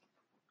 And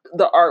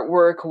the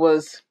artwork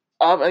was,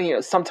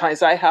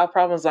 sometimes I have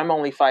problems. I'm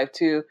only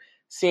 5'2".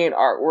 Seeing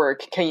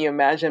artwork, can you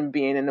imagine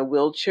being in a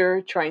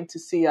wheelchair trying to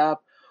see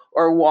up,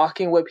 or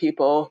walking with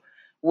people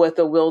with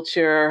a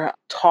wheelchair,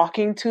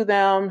 talking to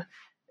them?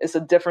 Is a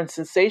different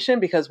sensation,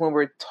 because when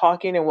we're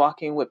talking and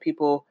walking with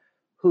people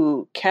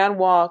who can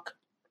walk,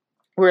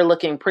 we're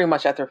looking pretty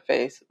much at their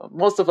face.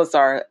 Most of us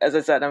are. As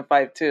I said, I'm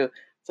 5'2",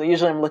 so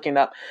usually I'm looking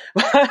up.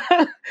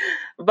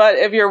 But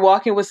if you're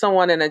walking with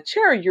someone in a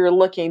chair, you're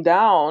looking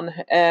down,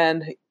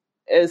 and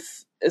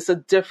it's a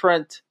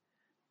different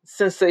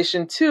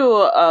sensation too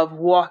of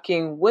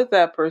walking with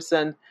that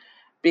person,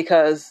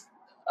 because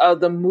of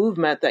the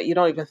movement that you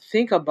don't even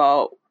think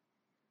about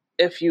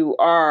if you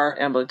are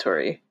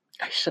ambulatory.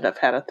 I should have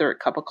had a 3rd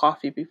cup of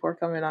coffee before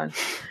coming on.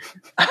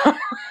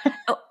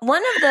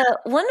 One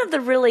of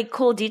the really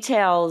cool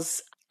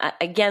details,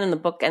 again, in the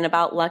book and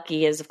about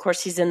Lucky, is, of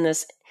course, he's in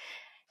this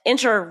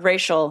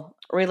interracial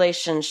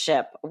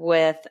relationship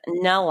with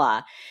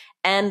Nella,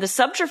 and the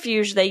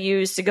subterfuge they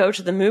use to go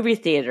to the movie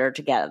theater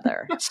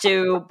together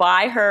to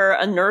buy her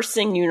a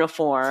nursing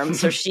uniform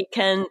so she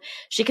can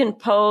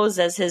pose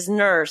as his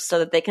nurse so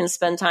that they can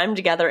spend time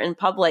together in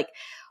public.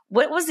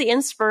 What was the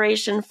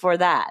inspiration for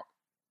that?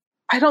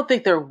 I don't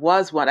think there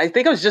was one. I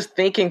think I was just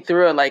thinking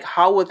through it, like,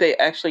 how would they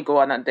actually go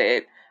on a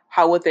date?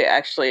 How would they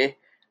actually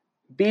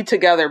be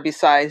together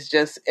besides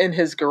just in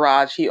his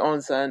garage? He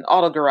owns an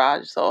auto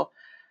garage. So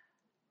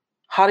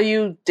how do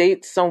you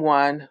date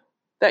someone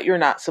that you're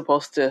not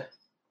supposed to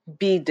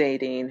be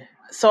dating?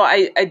 So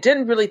I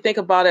didn't really think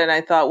about it. And I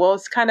thought, well,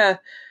 it's kind of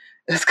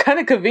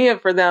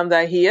convenient for them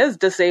that he is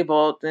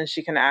disabled and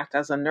she can act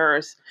as a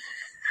nurse.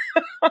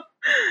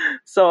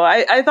 So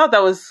I thought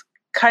that was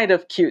kind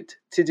of cute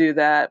to do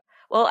that.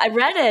 Well, I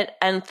read it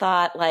and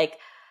thought, like,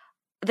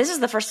 this is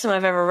the first time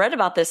I've ever read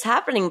about this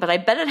happening, but I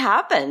bet it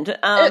happened.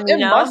 It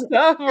must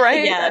have,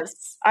 right?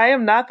 Yes. I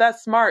am not that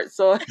smart,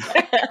 so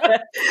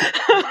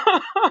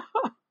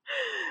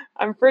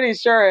I'm pretty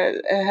sure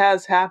it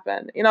has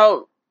happened.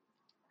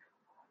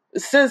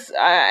 Since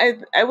I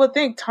would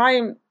think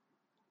time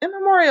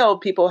immemorial,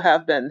 people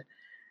have been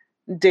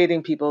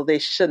dating people they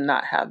should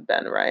not have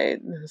been, right?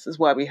 This is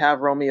why we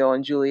have Romeo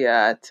and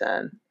Juliet,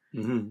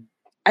 and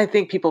I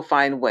think people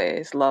find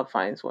ways. Love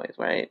finds ways,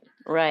 right?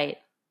 Right.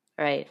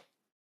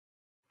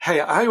 Hey,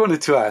 I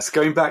wanted to ask,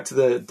 going back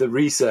to the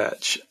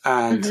research,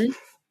 and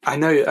I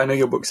know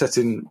your book's set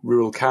in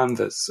rural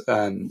Kansas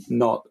and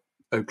not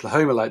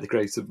Oklahoma like the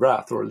Grapes of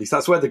Wrath, or at least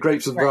that's where the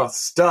Grapes of Wrath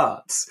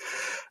starts.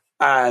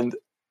 And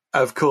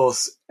of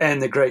course, in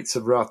the Grapes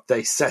of Wrath,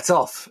 they set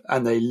off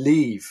and they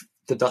leave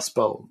the Dust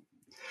Bowl.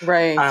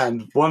 Right.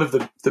 And one of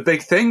the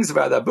big things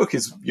about that book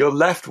is you're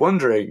left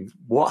wondering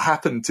what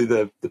happened to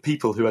the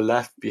people who are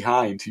left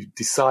behind, who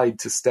decide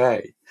to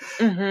stay.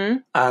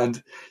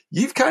 And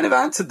you've kind of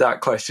answered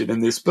that question in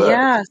this book.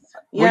 Yes.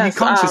 Were you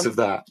conscious of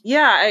that?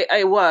 Yeah,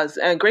 I was.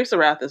 And Grapes of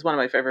Wrath is one of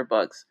my favorite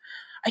books.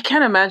 I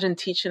can't imagine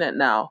teaching it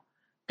now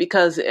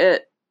because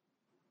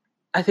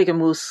I think it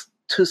moves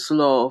too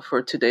slow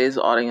for today's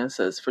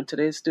audiences, for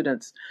today's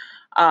students.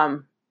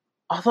 Although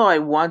I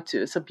want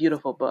to. It's a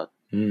beautiful book.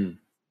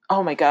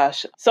 Oh my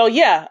gosh. So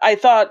yeah, I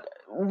thought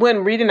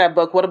when reading that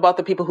book, what about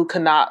the people who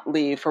could not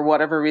leave for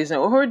whatever reason,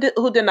 or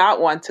who did not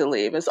want to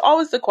leave? It's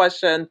always the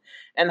question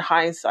in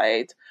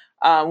hindsight.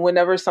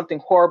 Whenever something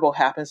horrible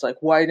happens, like,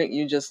 why didn't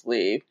you just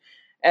leave?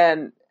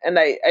 And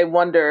I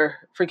wonder,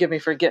 forgive me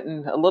for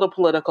getting a little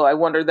political, I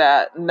wonder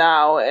that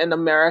now in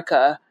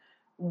America,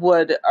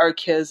 would our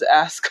kids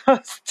ask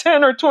us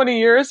 10 or 20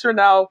 years from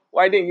now,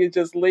 why didn't you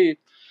just leave?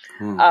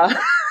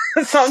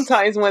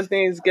 Sometimes when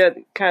things get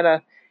kind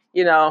of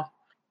you know.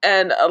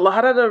 And a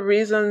lot of the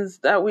reasons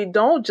that we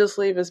don't just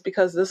leave is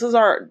because these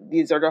are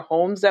the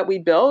homes that we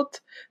built.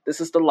 This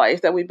is the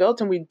life that we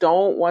built and we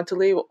don't want to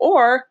leave.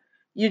 Or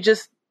you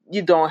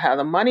don't have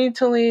the money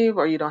to leave,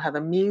 or you don't have the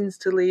means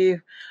to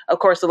leave. Of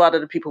course, a lot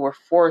of the people were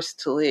forced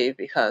to leave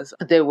because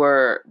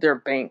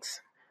their banks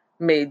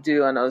made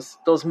due on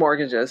those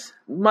mortgages,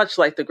 much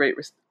like the Great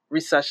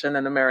Recession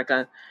in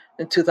America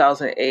in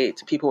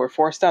 2008. People were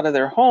forced out of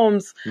their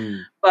homes.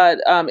 But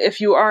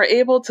if you are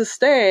able to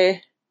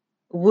stay,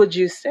 would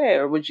you stay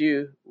or would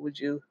you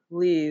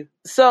leave?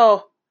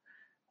 So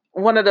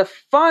one of the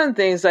fun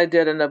things I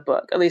did in the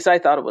book, at least I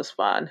thought it was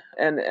fun,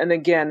 and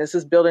again, this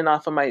is building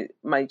off of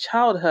my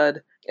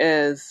childhood,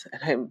 and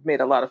I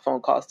made a lot of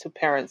phone calls to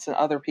parents and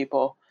other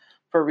people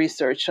for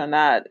research on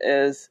that,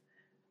 is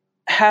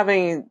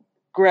having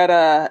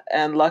Greta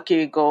and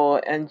Lucky go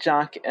and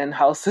junk in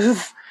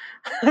houses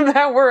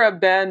that were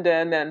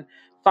abandoned and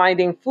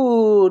finding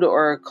food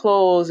or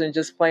clothes and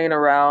just playing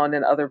around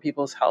in other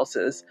people's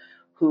houses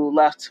who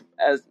left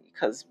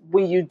because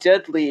when you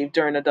did leave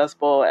during the Dust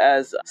Bowl,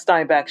 as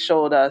Steinbeck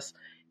showed us,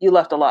 you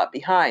left a lot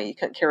behind. You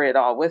couldn't carry it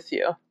all with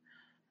you.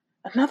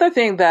 Another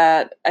thing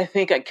that I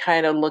think I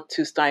kind of looked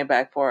to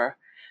Steinbeck for,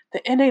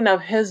 the ending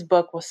of his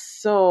book was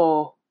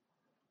so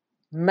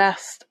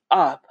messed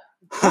up,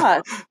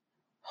 but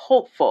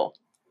hopeful.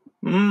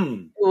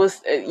 It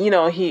was,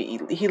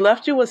 he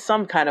left you with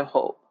some kind of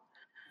hope.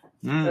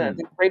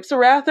 The grapes of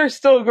wrath are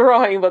still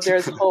growing, but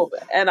there's hope.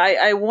 And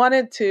I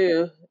wanted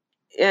to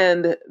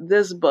end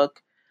this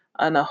book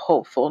on a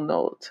hopeful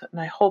note,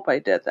 and I hope I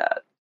did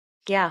that.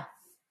 Yeah.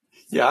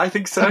 Yeah, I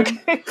think so.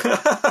 Okay.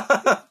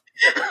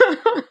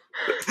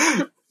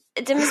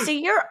 Dempsey,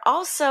 you're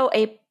also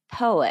a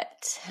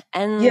poet.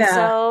 And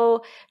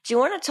so do you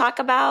want to talk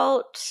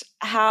about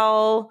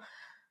how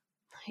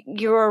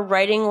your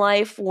writing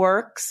life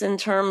works in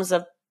terms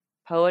of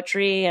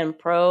poetry and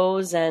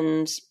prose,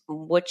 and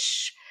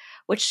which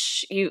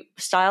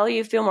style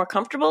you feel more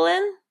comfortable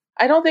in?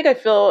 I don't think I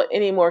feel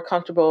any more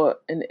comfortable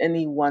in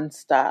any one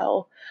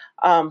style.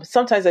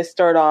 Sometimes I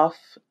start off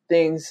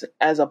things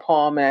as a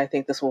poem and I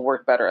think this will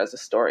work better as a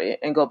story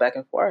and go back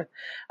and forth.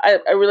 I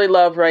really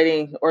love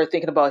writing or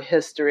thinking about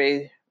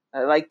history.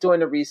 I like doing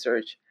the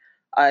research.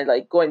 I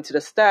like going to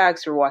the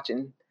stacks or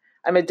watching.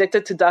 I'm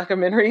addicted to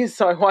documentaries,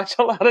 so I watch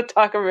a lot of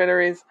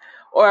documentaries,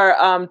 or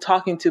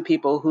talking to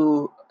people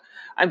who,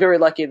 I'm very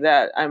lucky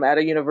that I'm at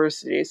a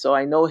university, so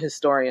I know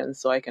historians,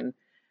 so I can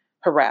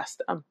harass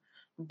them.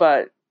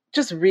 But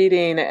just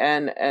reading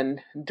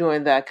and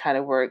doing that kind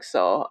of work.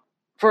 So,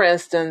 for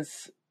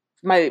instance,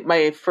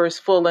 my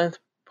first full-length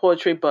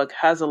poetry book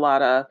has a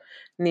lot of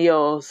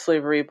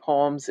neo-slavery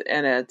poems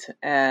in it,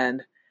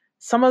 and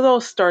some of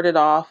those started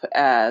off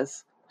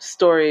as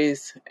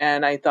stories,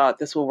 and I thought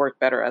this will work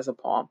better as a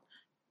poem.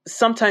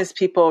 Sometimes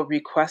people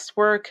request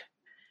work.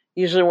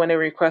 Usually when they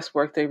request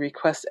work, they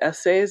request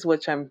essays,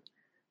 which those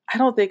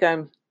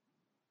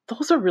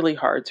are really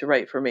hard to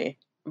write for me.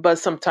 But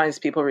sometimes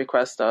people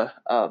request a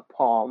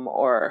poem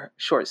or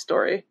short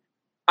story.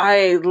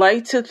 I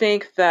like to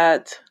think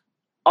that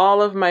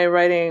all of my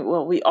writing,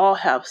 well, we all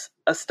have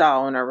a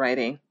style in our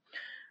writing.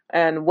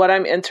 And what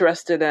I'm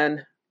interested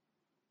in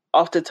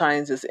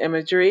oftentimes is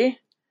imagery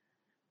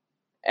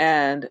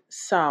and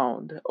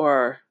sound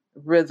or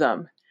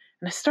rhythm.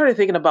 And I started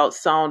thinking about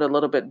sound a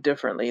little bit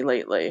differently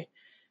lately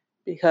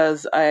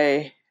because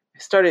I'm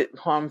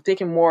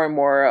thinking more and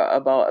more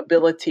about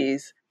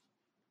abilities.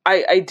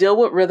 I deal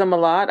with rhythm a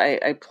lot.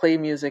 I play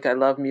music. I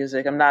love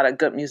music. I'm not a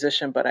good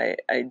musician, but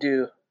I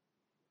do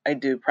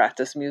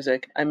practice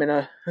music. I'm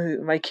in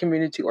my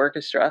community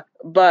orchestra.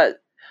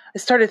 But I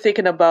started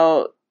thinking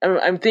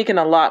I'm thinking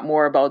a lot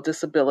more about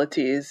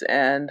disabilities.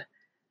 And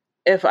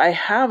if I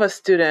have a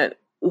student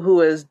who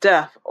is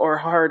deaf or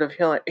hard of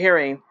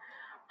hearing,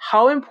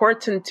 how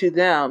important to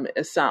them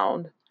is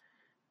sound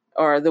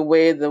or the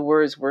way the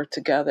words work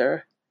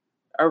together?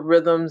 Are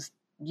rhythms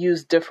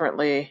used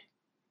differently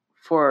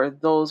for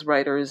those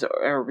writers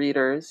or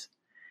readers?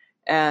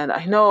 And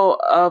I know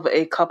of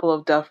a couple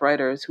of deaf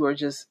writers who are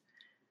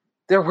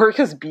their work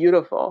is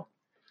beautiful.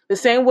 The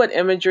same with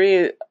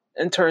imagery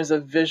in terms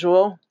of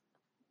visual.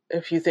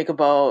 If you think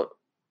about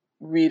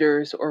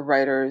readers or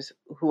writers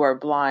who are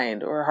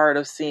blind or hard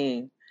of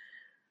seeing,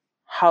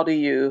 how do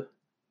you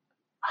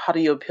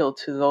appeal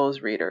to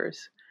those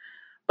readers?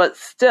 But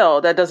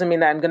still, that doesn't mean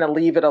that I'm going to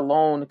leave it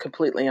alone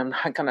completely. I'm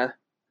not going to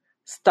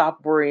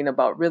stop worrying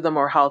about rhythm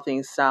or how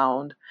things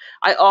sound.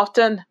 I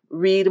often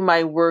read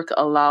my work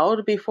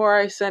aloud before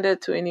I send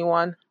it to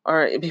anyone,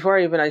 or before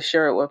I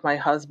share it with my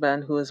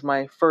husband, who is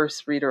my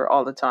first reader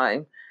all the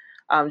time,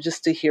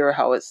 just to hear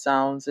how it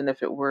sounds and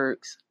if it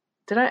works.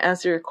 Did I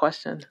answer your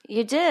question?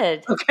 You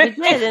did. Okay.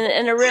 You did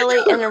in a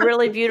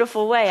really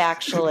beautiful way,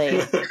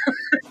 actually.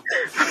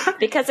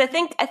 Because I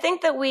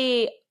think that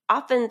we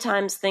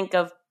oftentimes think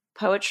of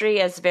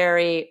poetry as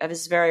very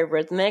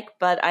rhythmic,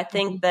 but I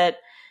think that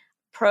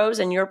prose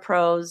and your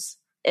prose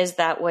is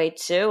that way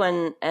too,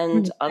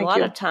 and a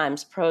lot of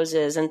times prose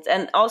is,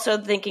 and also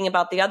thinking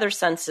about the other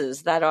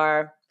senses that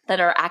are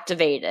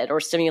activated or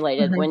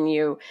stimulated when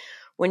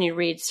when you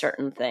read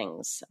certain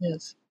things.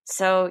 Yes.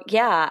 So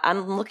yeah,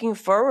 I'm looking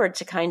forward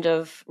to kind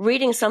of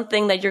reading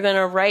something that you're going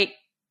to write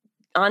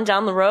on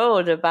down the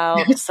road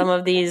about some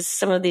of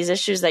these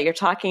issues that you're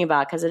talking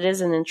about, because it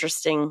is an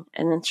interesting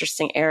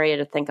area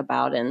to think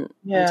about and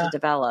to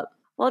develop.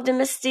 Well,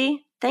 Demisti,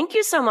 thank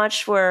you so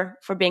much for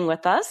being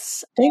with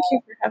us. Thank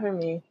you for having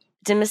me.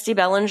 Demisti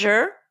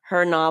Bellinger,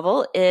 her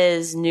novel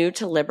is New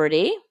to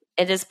Liberty.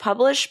 It is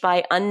published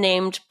by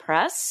Unnamed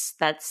Press.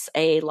 That's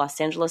a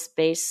Los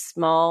Angeles-based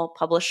small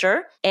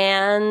publisher.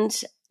 And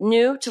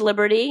New to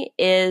Liberty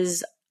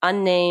is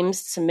Unnamed's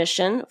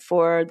submission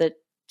for the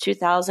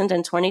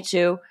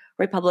 2022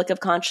 Republic of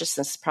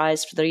Consciousness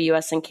Prize for the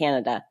U.S. and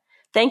Canada.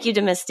 Thank you,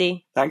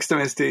 Demisti. Thanks,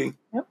 Demisti.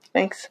 Yep,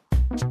 thanks.